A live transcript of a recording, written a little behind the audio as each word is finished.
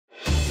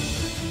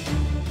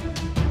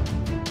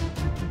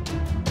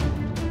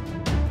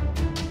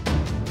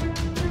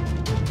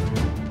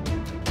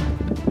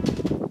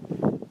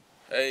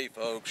Hey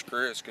folks,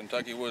 Chris,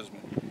 Kentucky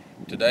Woodsman.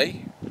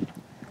 Today,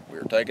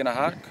 we're taking a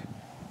hike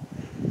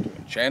to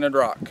Enchanted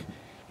Rock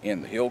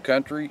in the hill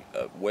country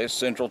of west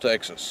central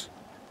Texas.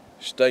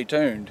 Stay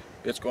tuned,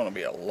 it's going to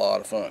be a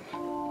lot of fun.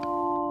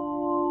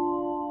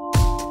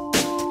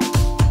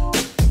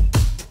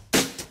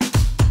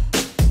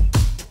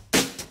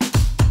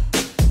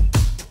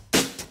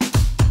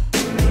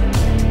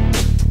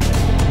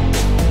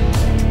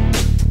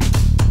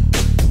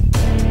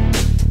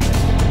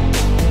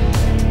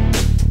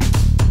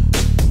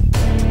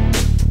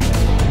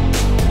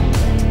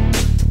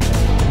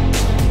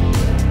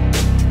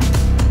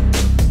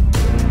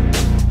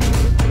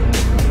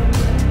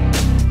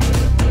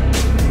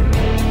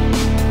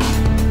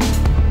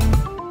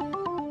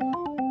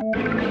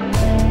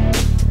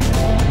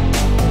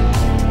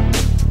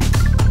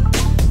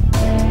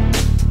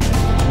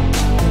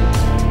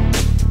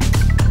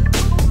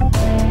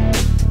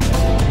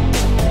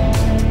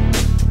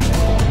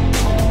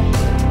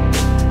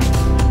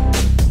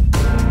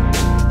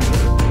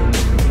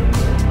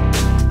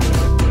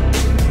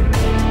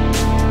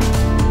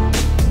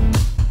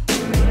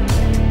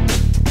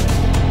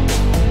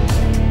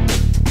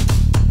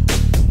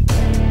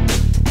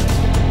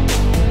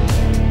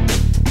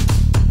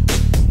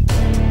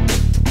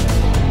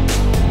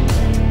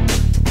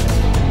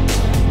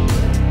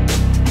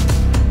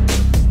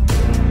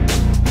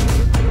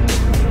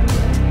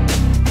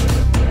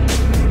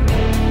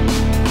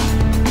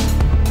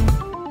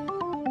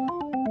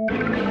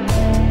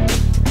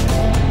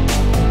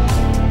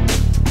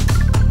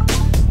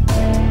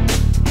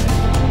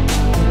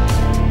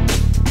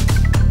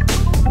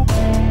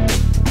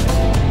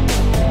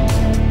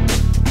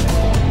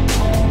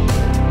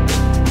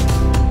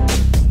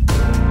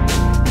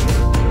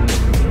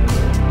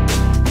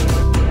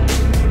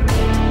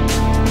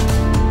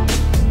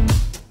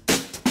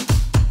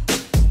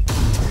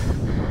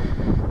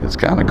 It's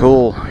kind of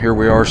cool. Here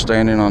we are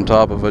standing on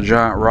top of a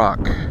giant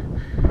rock,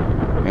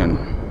 and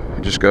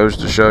it just goes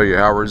to show you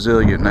how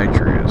resilient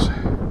nature is.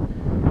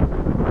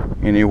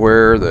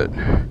 Anywhere that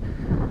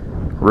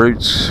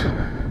roots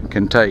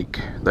can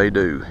take, they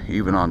do,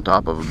 even on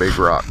top of a big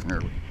rock.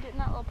 Get in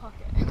that little pocket.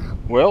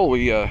 Well,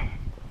 we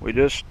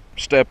just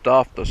stepped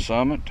off the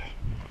summit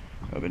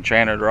of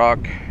Enchanted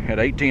Rock at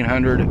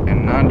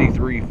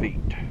 1,893 feet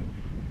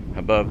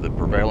above the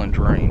prevailing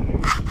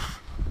terrain.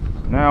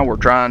 Now we're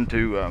trying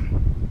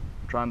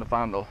to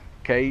find the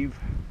cave.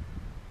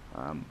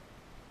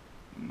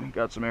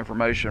 Got some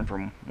information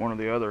from one of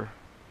the other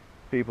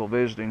people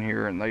visiting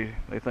here, and they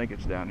think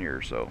it's down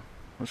here, so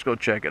let's go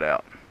check it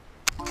out.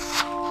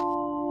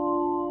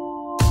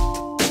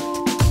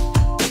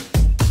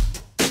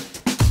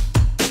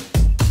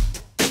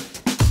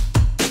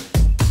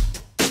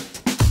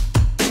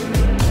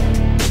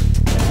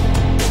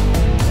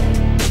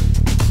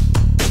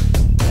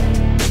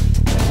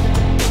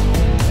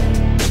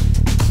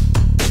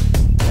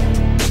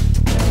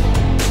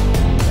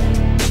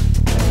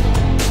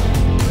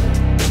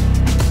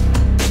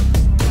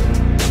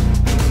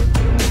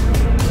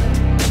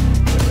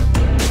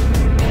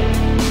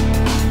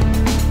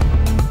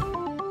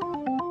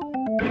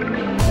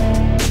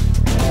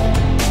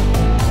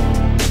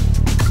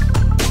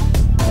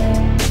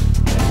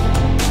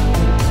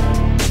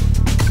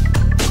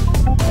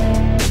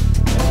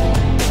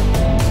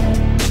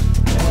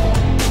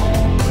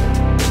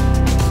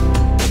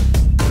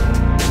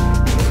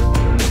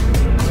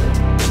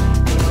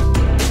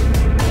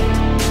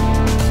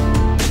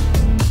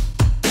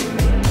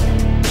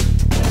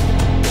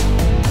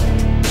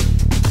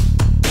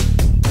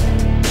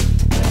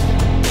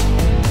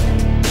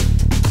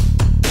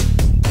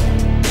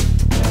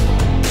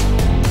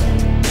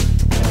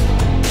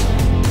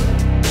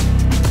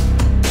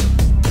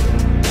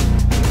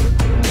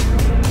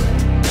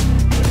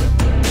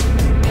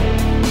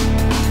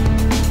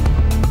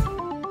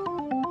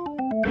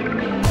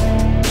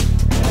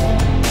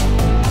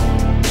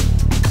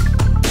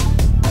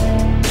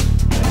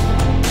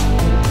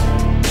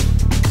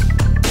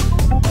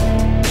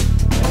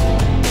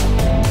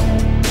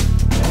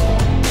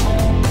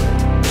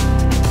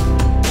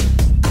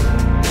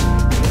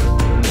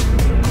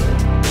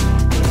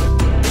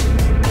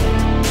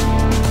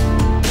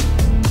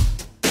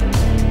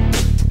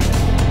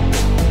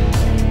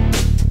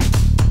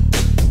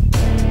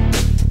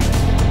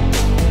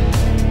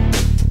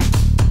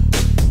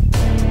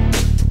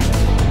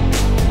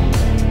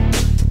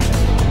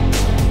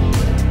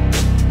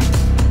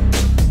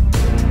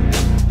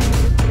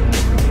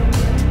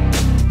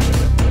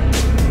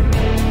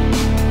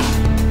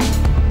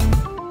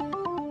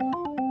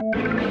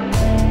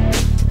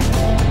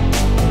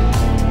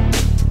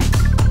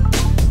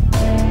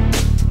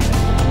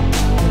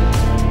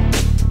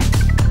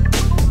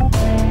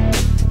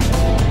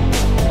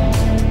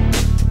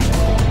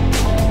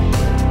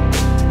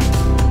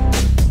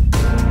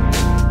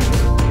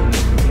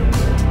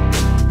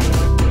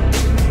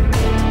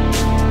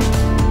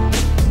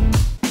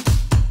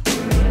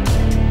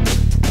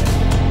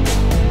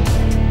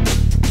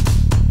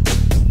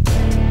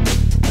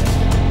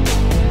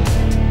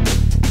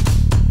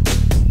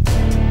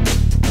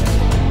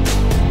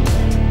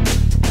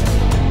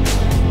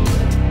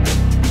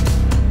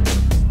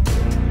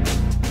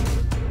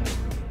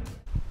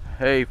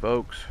 Hey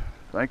folks,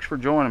 thanks for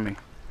joining me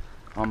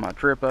on my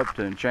trip up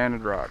to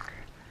Enchanted Rock.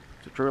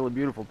 It's a truly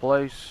beautiful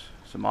place,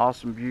 some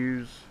awesome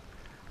views.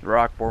 The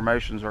rock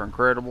formations are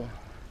incredible.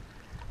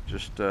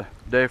 Just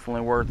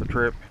definitely worth the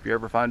trip. If you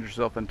ever find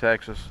yourself in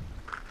Texas,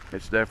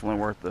 it's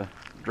definitely worth the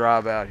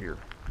drive out here.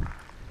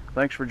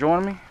 Thanks for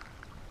joining me,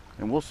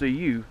 and we'll see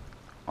you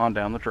on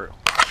down the trail.